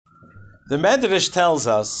The Medrash tells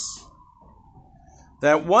us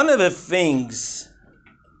that one of the things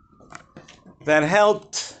that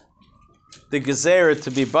helped the Gezerah to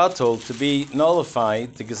be battled, to be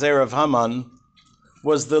nullified, the Gezerah of Haman,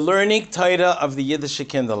 was the learning Torah of the Yiddish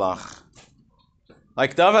Kinderlach.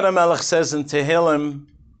 Like David HaMelech says in Tehillim,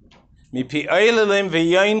 Mipi Eilelim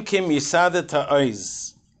v'yoinkim yisadet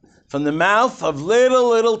ha'oz. From the mouth of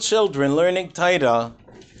little children, learning Torah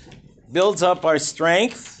builds up our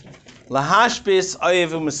strength, lahashbis oyev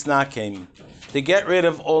u'misnakim, to get rid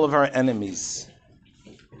of all of our enemies.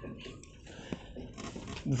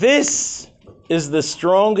 This is the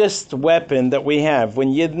strongest weapon that we have when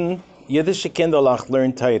Yiddish Kinderlach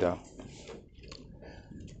learn Torah.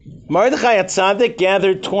 Mordechai Tzedek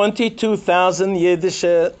gathered 22,000 Yiddish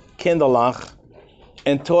Kinderlach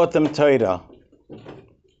and taught them Torah.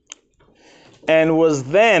 And was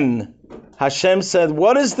then, Hashem said,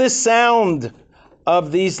 what is this sound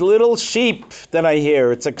of these little sheep that I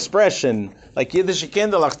hear? It's expression, like Yiddish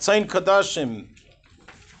Kinderlach, Tzayin Kodashim,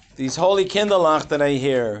 these holy Kinderlach that I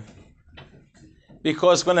hear.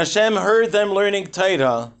 Because when Hashem heard them learning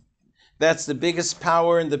Torah, that's the biggest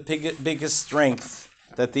power and the biggest strength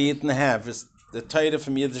that the Yidden have, is the Torah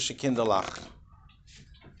from Yiddish Kinderlach.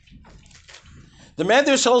 The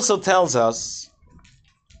Medrash also tells us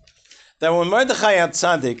that when Mordechai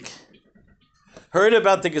Tzedek heard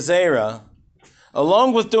about the Gezerah,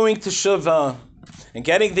 along with doing Teshuvah and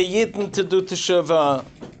getting the Yidden to do Teshuvah,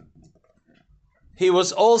 he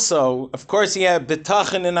was also, of course, he had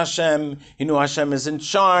bitachon in Hashem. He knew Hashem is in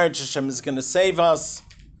charge. Hashem is going to save us.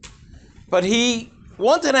 But he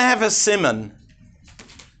wanted to have a siman,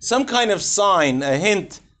 some kind of sign, a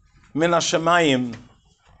hint, min hashemayim,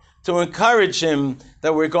 to encourage him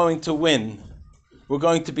that we're going to win. We're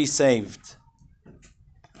going to be saved.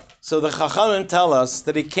 So the Chachamim tell us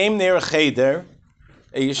that he came near a cheder,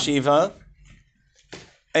 a yeshiva,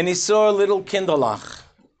 and he saw a little kinderlach.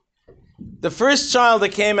 The first child that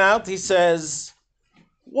came out, he says,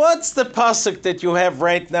 what's the pasuk that you have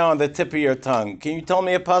right now on the tip of your tongue? Can you tell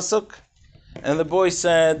me a pasuk? And the boy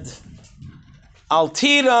said, Al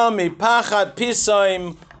tira mipachat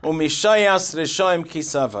pisoim umishayas reshoim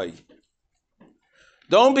kisavai.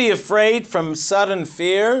 Don't be afraid from sudden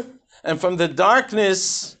fear and from the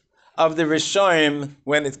darkness of the Rishoim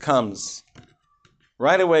when it comes.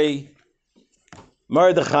 Right away,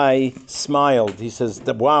 Mordechai smiled. He says,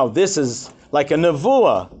 wow, this is like a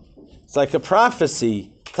nevuah. It's like a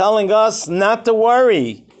prophecy telling us not to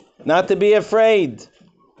worry, not to be afraid.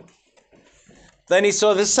 Then he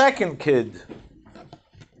saw the second kid.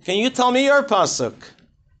 Can you tell me your pasuk?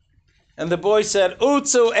 And the boy said,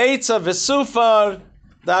 Utzu eitza v'sufar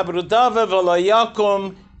dabru dava v'lo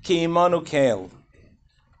yakum ki imanu kel.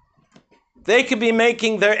 They could be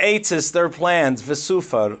making their eitzes, their plans,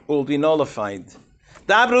 v'sufar, will be nullified.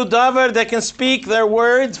 Dabru davar, they can speak their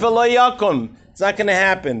words, v'lo yakum. It's not going to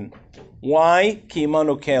happen. Why? Ki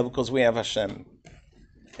imanu kel, because we have Hashem.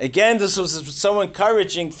 Again, this was so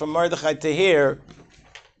encouraging for Mordechai to hear.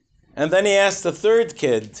 And then he asked the third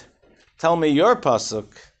kid, tell me your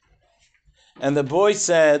pasuk. And the boy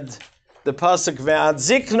said, the pasuk, ve'ad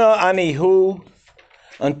zikna anihu,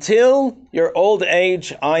 until your old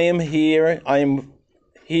age, I am here. I'm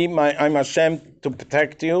Hashem to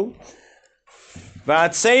protect you.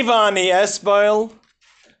 Ve'ad seva ani espoil,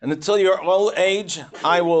 and until your old age,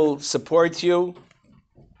 I will support you.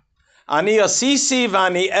 Ani asisi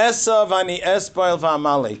v'ani esa v'ani espoil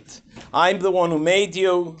v'amalit. I'm the one who made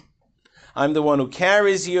you. I'm the one who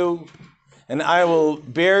carries you, and I will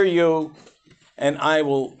bear you, and I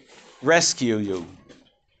will rescue you.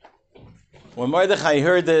 When Mordechai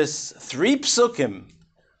heard this, 3 psukim,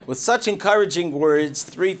 with such encouraging words,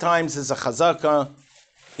 3 times as a chazaka,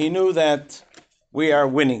 he knew that we are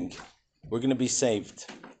winning. We're going to be saved.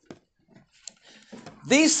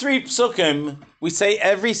 These 3 psukim we say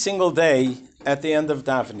every single day at the end of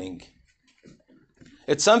davening.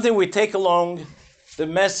 It's something we take along the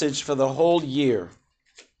message for the whole year.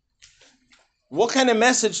 What kind of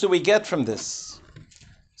message do we get from this?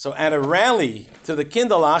 So at a rally to the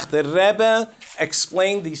Kinderlach, the Rebbe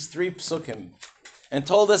explained these 3 psukim and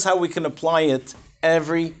told us how we can apply it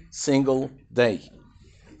every single day.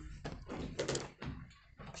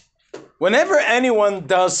 Whenever anyone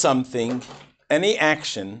does something, any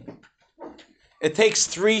action, it takes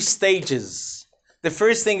 3 stages. The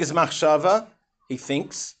first thing is machshava, he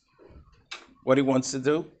thinks what he wants to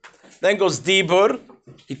do. Then goes dibur,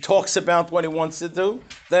 he talks about what he wants to do.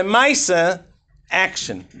 Then maisa,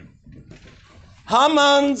 action.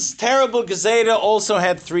 Haman's terrible Gezerah also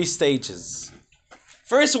had 3 stages.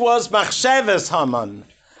 First was machshavas Haman,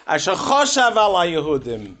 asher choshav ala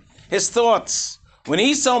Yehudim. his thoughts. When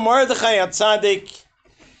he saw Mordechai Tzedek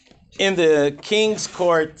in the king's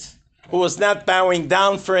court, who was not bowing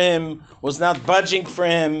down for him, was not budging for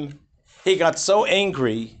him, he got so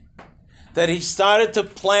angry that he started to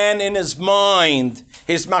plan in his mind,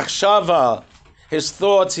 his machshava, his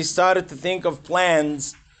thoughts. He started to think of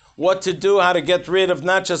plans, what to do, how to get rid of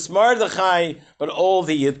not just Mordechai, but all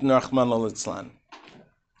the Yidden, Rachmana litzlan.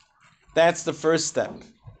 That's the first step.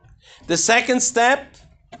 The second step,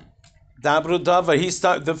 Dabru Davar,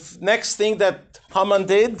 the next thing that Haman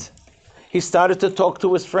did, he started to talk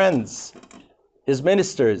to his friends, his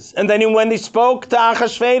ministers. And then when he spoke to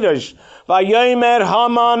Achashverosh, Vayomer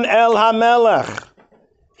Haman el HaMelech,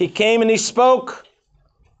 he came and he spoke.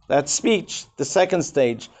 That speech, the second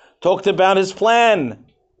stage, talked about his plan.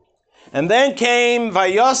 And then came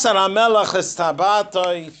Vayosar HaMelech es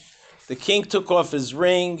Tabatoi. The king took off his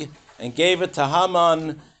ring and gave it to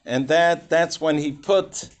Haman, and that's when he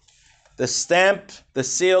put the stamp, the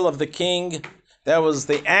seal of the king. That was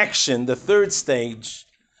the action, the third stage,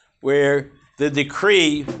 where the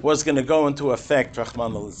decree was going to go into effect,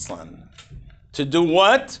 Rachmana litzlan. To do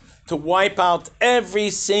what? To wipe out every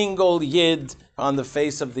single Yid on the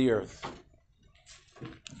face of the earth.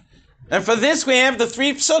 And for this we have the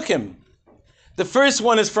three psukim. The first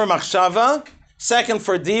one is for Machshava, second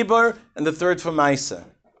for Dibur, and the third for Maisa.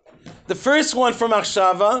 The first one for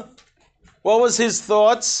Machshava, what was his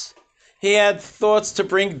thoughts? He had thoughts to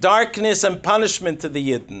bring darkness and punishment to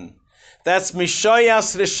the Yidden. That's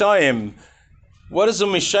Mishayas Rishayim. What is a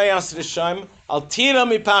Mishayas Rishayim? Al tira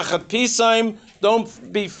mipachat pisaim.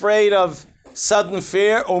 Don't be afraid of sudden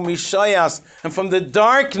fear, or Mishayas, and from the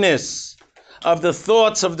darkness of the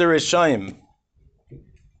thoughts of the Rishayim.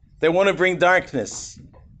 They want to bring darkness.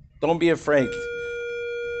 Don't be afraid.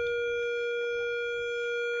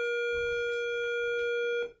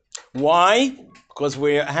 Why? Because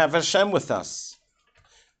we have Hashem with us.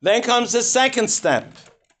 Then comes the second step.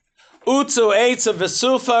 Utzu eitza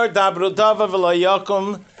v'sufar dabru dava v'lo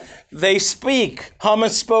yakum. They speak. Haman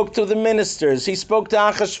spoke to the ministers. He spoke to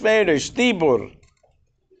Achashverosh, Dibur.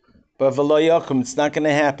 But v'lo yakum, it's not going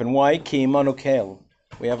to happen. Why? Ki imanu kel.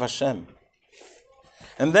 We have Hashem.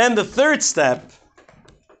 And then the third step,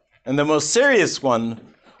 and the most serious one,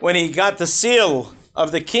 when he got the seal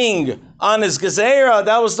of the king on his gezerah,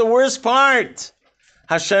 that was the worst part.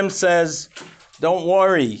 Hashem says, don't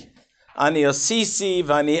worry. Ani osisi,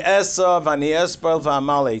 vani esa, vani espel,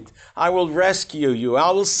 v'amalit. I will rescue you.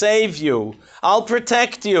 I will save you. I'll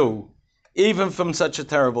protect you, even from such a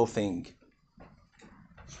terrible thing.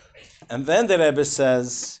 And then the Rebbe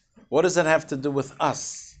says, what does it have to do with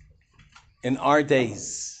us in our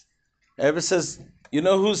days? The Rebbe says, you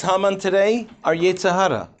know who's Haman today? Our Yetzer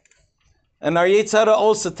Hara. And our Yetzer Hara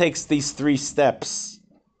also takes these three steps.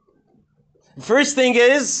 First thing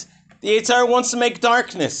is, the Yetzer Hara wants to make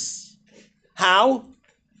darkness. How?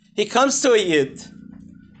 He comes to a Yid.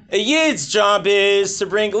 A Yid's job is to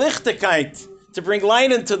bring lichtigkeit, to bring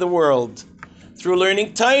light into the world, through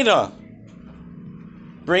learning Torah,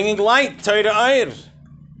 bringing light, Torah Eir.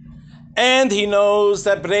 And he knows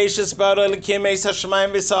that Bereishis bara Elokim eis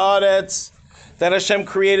hashamayim v'sa'aretz, that Hashem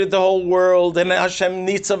created the whole world, and Hashem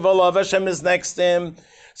nitzav alav, Hashem is next to him.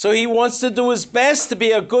 So he wants to do his best to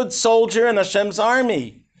be a good soldier in Hashem's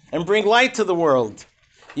army and bring light to the world.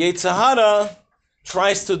 Yetzer Hara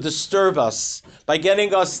tries to disturb us by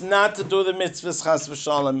getting us not to do the mitzvahs chas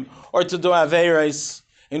v'shalom or to do averos,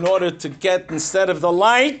 in order to get, instead of the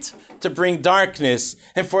light, to bring darkness.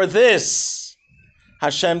 And for this,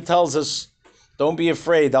 Hashem tells us, don't be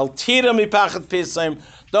afraid. Al tira mipachat pisaim.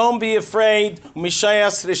 Don't be afraid.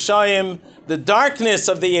 Mishayas rishayim. The darkness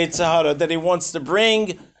of the Yetzer Hara that he wants to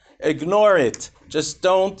bring, ignore it. Just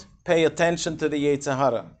don't pay attention to the Yetzer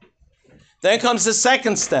Hara. Then comes the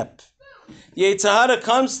second step. Yetzer Hara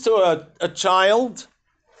comes to a child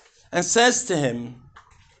and says to him,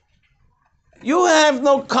 you have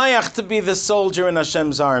no kayach to be the soldier in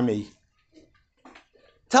Hashem's army.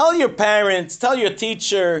 Tell your parents, tell your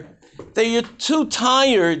teacher that you're too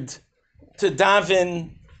tired to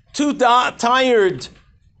daven, too tired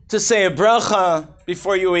to say a bracha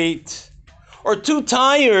before you eat, or too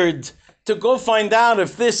tired to go find out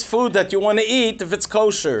if this food that you want to eat, if it's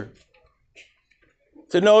kosher,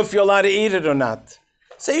 to know if you're allowed to eat it or not.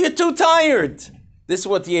 Say you're too tired. This is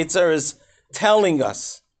what the Yetzer Hara is telling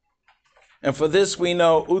us. And for this we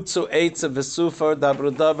know, Utzu eitza v'sufar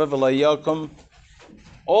dabru dava v'lo yakum.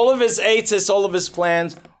 All of his eitzes, all of his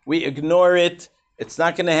plans, we ignore it. It's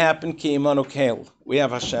not going to happen. Ki imanu kel. We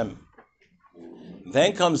have Hashem.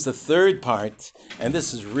 Then comes the third part, and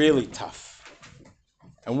this is really tough.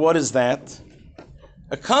 And what is that?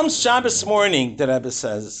 It comes Shabbos morning, the Rebbe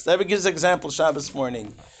says. The Rebbe gives an example Shabbos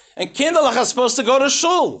morning. And Kinderlach are supposed to go to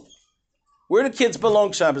shul. Where do kids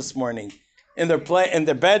belong Shabbos morning? In their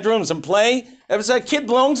bedrooms and play? Rebbe said a kid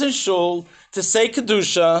belongs in shul to say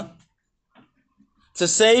Kedusha, to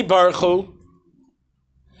say Baruch Hu,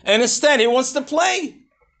 and instead he wants to play.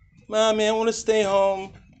 Mommy, I want to stay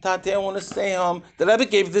home. Tati, I want to stay home. The Rebbe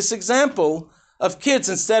gave this example of kids,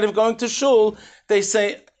 instead of going to shul, they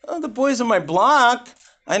say, oh, the boys on my block,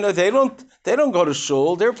 I know they don't go to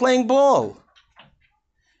shul, they're playing ball.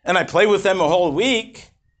 And I play with them a whole week.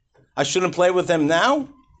 I shouldn't play with them now?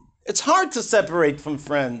 It's hard to separate from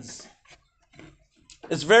friends.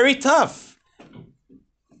 It's very tough.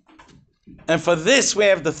 And for this, we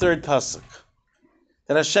have the third pasuk.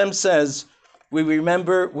 That Hashem says, we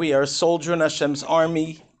remember we are a soldier in Hashem's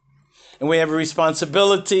army, and we have a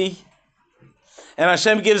responsibility. And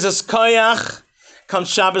Hashem gives us koyach. Comes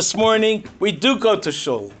Shabbos morning, we do go to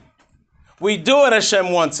shul. We do what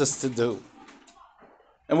Hashem wants us to do.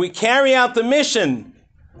 And we carry out the mission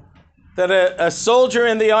that a soldier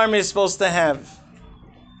in the army is supposed to have.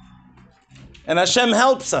 And Hashem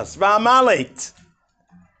helps us. Va'amaleit.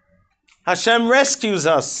 Hashem rescues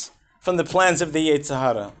us from the plans of the Yetzer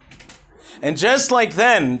Hara. And just like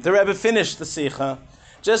then, the Rebbe finished the Sikha,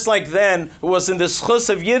 just like then, it was in the schus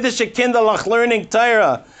of Yiddish Kinderlach learning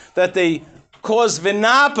Torah that they caused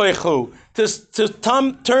v'napechu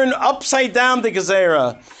to turn upside down the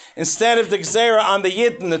Gezerah. Instead of the Gezerah on the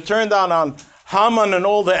Yidden, it turned on Haman and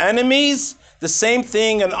all the enemies. The same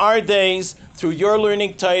thing in our days, through your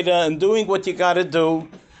learning Torah and doing what you got to do,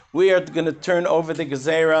 we are going to turn over the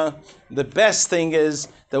Gezerah. The best thing is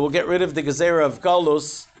that we'll get rid of the Gezerah of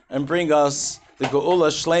Galus and bring us the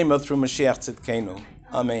Geula Shlema through Mashiach Tzedkenu.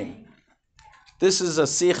 Amen. This is a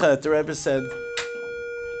Sikha that the Rebbe said,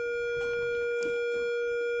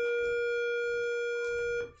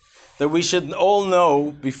 that we should all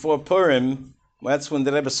know before Purim, that's when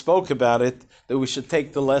the Rebbe spoke about it, that we should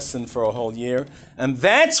take the lesson for a whole year. And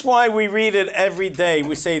that's why we read it every day.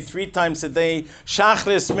 We say it 3 times a day,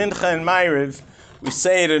 Shachris, Mincha, and Ma'ariv. We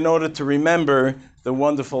say it in order to remember the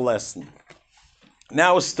wonderful lesson.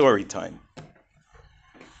 Now is story time.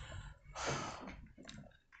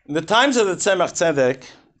 In the times of the Tzemach Tzedek,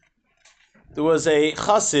 there was a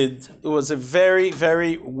chassid who was a very,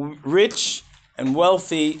 very rich and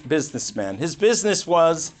wealthy businessman. His business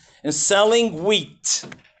was in selling wheat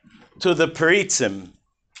to the Paritzim.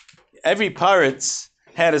 Every Paritz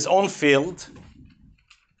had his own field,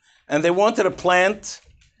 and they wanted to plant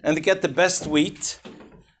and to get the best wheat.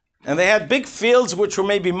 And they had big fields which were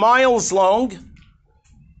maybe miles long,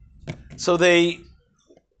 so they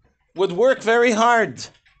would work very hard.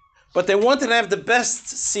 But they wanted to have the best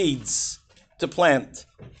seeds to plant.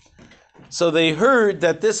 So they heard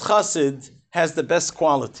that this chassid has the best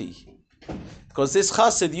quality. Because this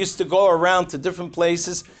chassid used to go around to different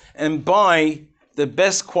places and buy the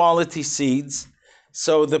best quality seeds.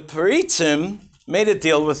 So the Paritzim made a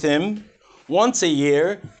deal with him. Once a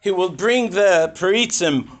year, he will bring the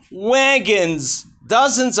Paritzim wagons,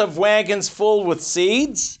 dozens of wagons full with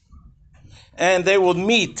seeds, and they will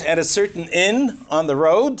meet at a certain inn on the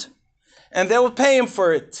road, and they will pay him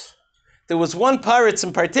for it. There was one Paritz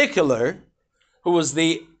in particular who was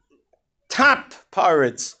the top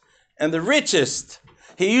Paritz and the richest.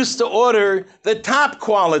 He used to order the top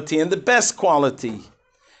quality and the best quality.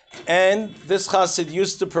 And this chassid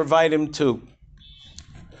used to provide him too.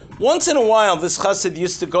 Once in a while, this chassid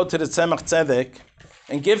used to go to the Tzemach Tzedek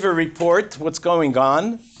and give a report what's going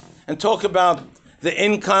on and talk about the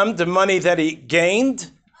income, the money that he gained,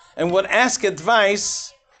 and would ask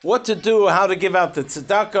advice what to do, how to give out the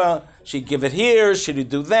tzedakah. Should he give it here? Should he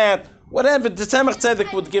do that? Whatever. The Tzemach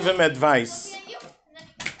Tzedek would give him advice.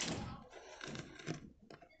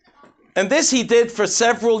 And this he did for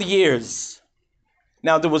several years.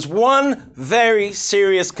 Now, there was one very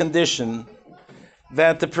serious condition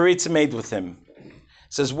that the Paritza made with him. It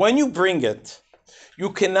says, when you bring it, you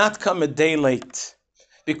cannot come a day late,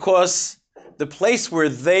 because the place where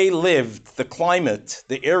they lived, the climate,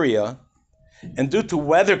 the area, and due to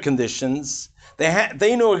weather conditions,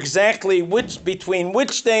 they knew exactly between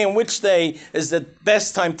which day and which day is the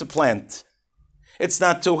best time to plant. It's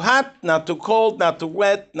not too hot, not too cold, not too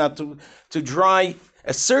wet, not too dry.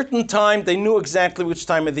 A certain time, they knew exactly which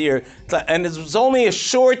time of the year. And it was only a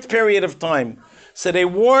short period of time. So they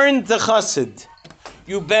warned the chassid,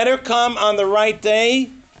 you better come on the right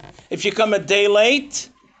day. If you come a day late,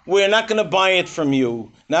 we're not going to buy it from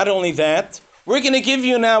you. Not only that, we're going to give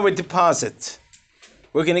you now a deposit.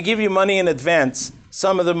 We're going to give you money in advance,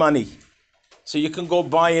 some of the money, so you can go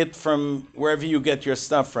buy it from wherever you get your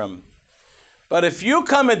stuff from. But if you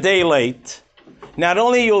come a day late, not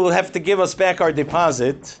only you'll have to give us back our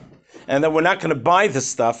deposit, and then we're not going to buy the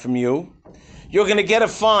stuff from you, you're going to get a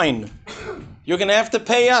fine. You're going to have to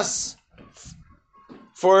pay us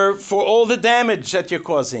for all the damage that you're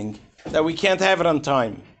causing, that we can't have it on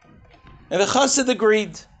time. And the chassid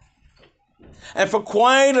agreed. And for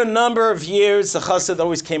quite a number of years, the chassid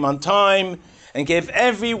always came on time and gave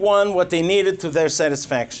everyone what they needed to their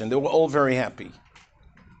satisfaction. They were all very happy.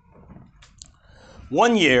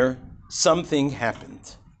 One year, something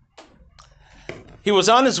happened. He was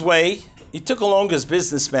on his way. He took along his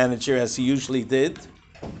business manager, as he usually did.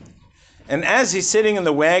 And as he's sitting in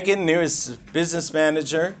the wagon near his business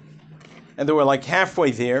manager, and they were like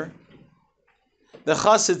halfway there, the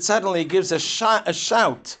chassid suddenly gives a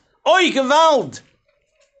shout. Oi, Gewalt!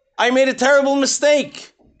 I made a terrible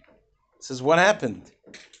mistake. He says, what happened?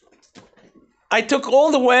 I took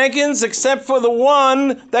all the wagons except for the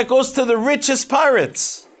one that goes to the richest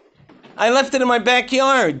pirates. I left it in my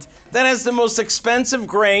backyard. That has the most expensive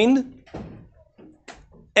grain.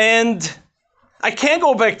 And I can't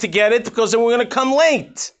go back to get it because then we're going to come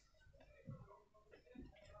late.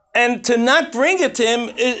 And to not bring it to him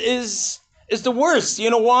is the worst.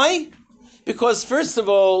 You know why? Because first of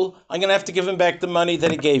all, I'm going to have to give him back the money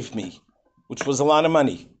that he gave me, which was a lot of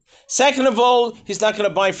money. Second of all, he's not going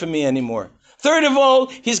to buy from me anymore. Third of all,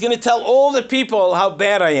 he's going to tell all the people how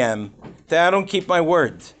bad I am, that I don't keep my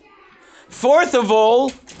word. Fourth of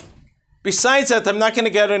all, besides that, I'm not going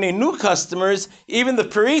to get any new customers. Even the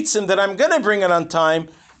Teitzeiu that I'm going to bring it on time,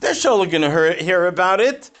 they're surely going to hear about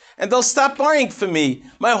it, and they'll stop buying from me.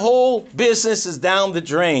 My whole business is down the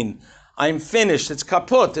drain. I'm finished. It's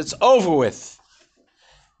kaput. It's over with.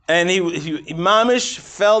 And he mamish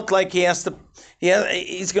felt like he's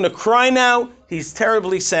going to cry now. He's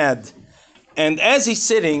terribly sad. And as he's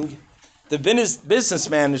sitting, the business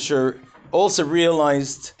manager also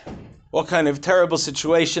realized what kind of terrible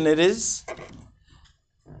situation it is.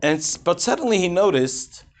 But suddenly he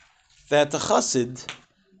noticed that the chassid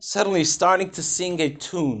suddenly starting to sing a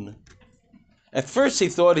tune. At first he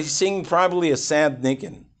thought he's singing probably a sad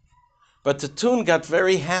niggin. But the tune got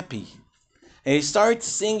very happy. And he started to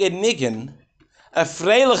sing a niggin, a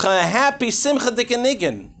freiliche, a happy, simcha dike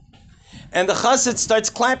niggin. And the chassid starts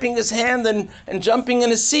clapping his hand and jumping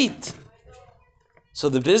in his seat. So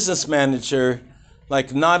the business manager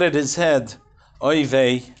nodded his head. Oy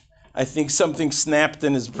vey, I think something snapped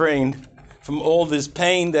in his brain from all this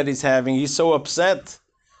pain that he's having. He's so upset.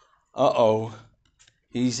 Uh-oh.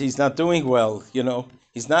 He's not doing well,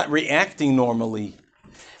 He's not reacting normally.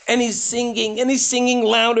 And he's singing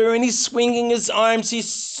louder, and he's swinging his arms. He's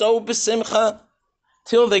so besimcha,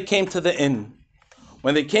 till they came to the inn.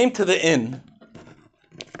 When they came to the inn,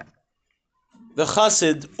 the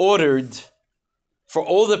chassid ordered, for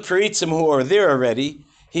all the Teitzeiu who are there already,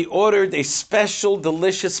 he ordered a special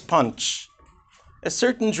delicious punch, a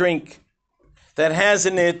certain drink that has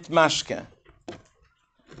in it mashka.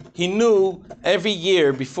 He knew every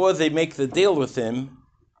year before they make the deal with him,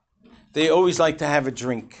 they always like to have a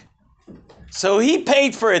drink. So he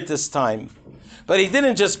paid for it this time. But he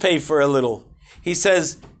didn't just pay for a little. He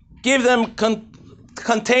says, give them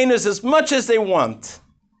containers as much as they want.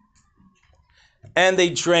 And they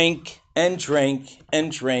drank and drank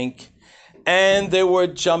and drank. And they were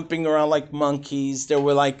jumping around like monkeys. They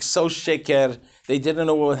were so sheker. They didn't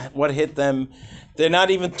know what hit them. They're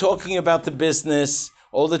not even talking about the business.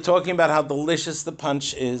 All they're talking about how delicious the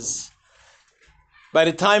punch is. By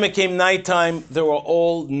the time it came nighttime, they were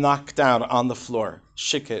all knocked out on the floor,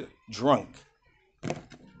 shikir, drunk.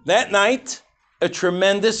 That night, a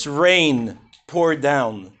tremendous rain poured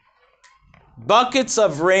down. Buckets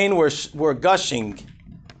of rain were gushing,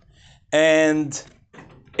 and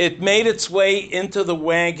it made its way into the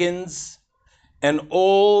wagons, and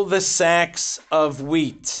all the sacks of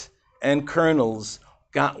wheat and kernels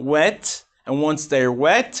got wet, and once they're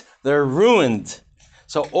wet, they're ruined.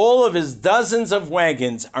 So all of his dozens of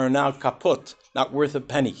wagons are now kaput, not worth a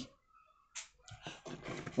penny.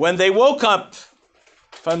 When they woke up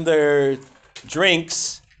from their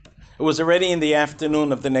drinks, it was already in the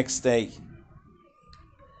afternoon of the next day.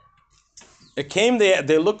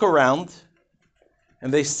 They look around,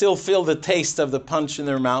 and they still feel the taste of the punch in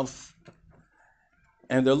their mouth.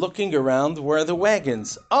 And they're looking around, where are the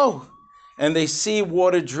wagons? Oh, and they see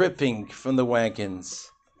water dripping from the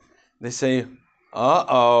wagons. They say,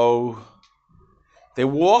 uh-oh. They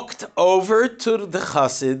walked over to the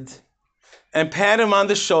chassid and pat him on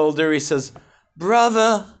the shoulder. He says,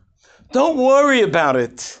 brother, don't worry about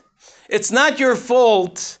it. It's not your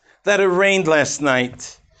fault that it rained last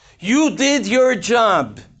night. You did your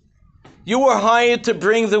job. You were hired to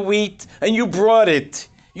bring the wheat, and you brought it.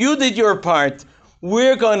 You did your part.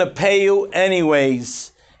 We're going to pay you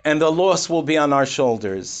anyways, and the loss will be on our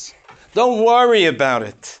shoulders. Don't worry about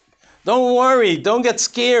it. Don't worry. Don't get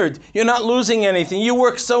scared. You're not losing anything. You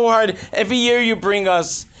work so hard. Every year you bring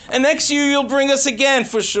us. And next year you'll bring us again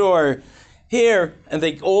for sure. Here. And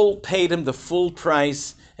they all paid him the full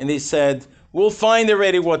price. And he said, we'll find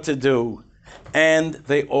already what to do. And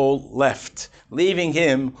they all left, leaving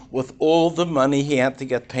him with all the money he had to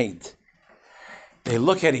get paid. They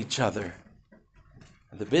look at each other.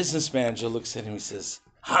 And the business manager looks at him and says,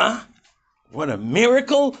 huh? What a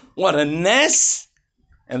miracle. What a ness.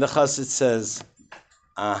 And the chassid says,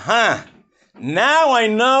 aha, now I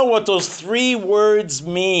know what those 3 words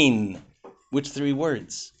mean. Which 3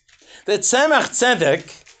 words? That Tzemach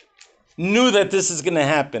Tzedek knew that this is going to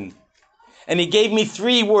happen. And he gave me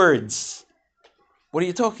 3 words. What are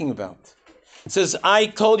you talking about? It says, I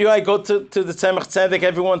told you I go to the Tzemach Tzedek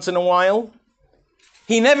every once in a while.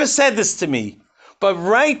 He never said this to me. But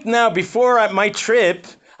right now, before my trip,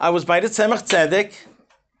 I was by the Tzemach Tzedek.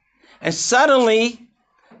 And suddenly,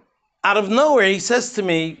 out of nowhere, he says to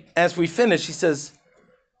me, as we finish, he says,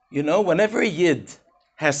 you know, whenever a Yid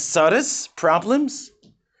has tzaras, problems,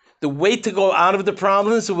 the way to go out of the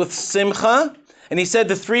problems is with simcha. And he said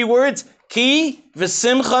the 3 words, ki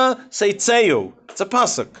v'simcha Teitzeiu. It's a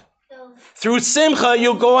pasuk. Through simcha,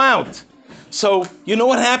 you'll go out. So, you know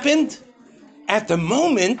what happened? At the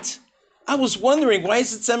moment, I was wondering, why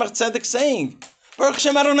is it Tzemach Tzedek saying, Baruch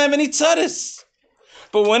Hashem, I don't have any tzaras.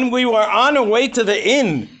 But when we were on our way to the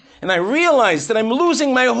inn, and I realized that I'm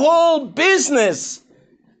losing my whole business.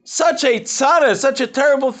 Such a tzara, such a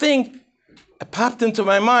terrible thing. It popped into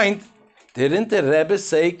my mind. Didn't the Rebbe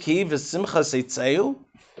say, Ki v'simcha Teitzeiu?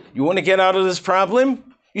 You want to get out of this problem?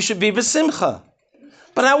 You should be besimcha.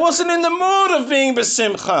 But I wasn't in the mood of being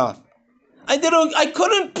besimcha. I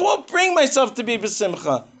couldn't bring myself to be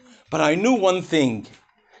besimcha. But I knew one thing,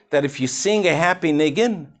 that if you sing a happy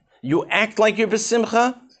niggin, you act like you're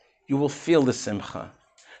besimcha, you will feel the simcha.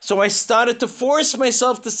 So I started to force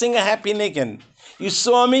myself to sing a happy niggin. You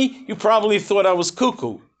saw me, you probably thought I was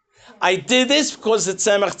cuckoo. I did this because the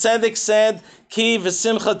Tzemach Tzedek said, Ki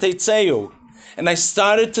v'simcha Teitzeiu. And I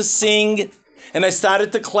started to sing, and I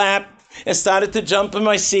started to clap, and started to jump in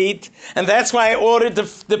my seat. And that's why I ordered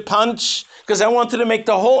the punch, because I wanted to make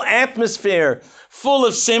the whole atmosphere full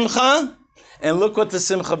of simcha. And look what the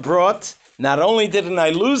simcha brought. Not only didn't I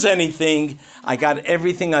lose anything, I got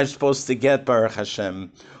everything I was supposed to get, Baruch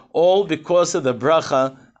Hashem. All because of the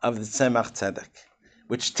bracha of the Tzemach Tzedek,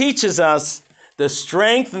 which teaches us the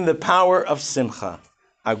strength and the power of simcha.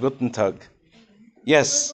 A guten Tag. Yes.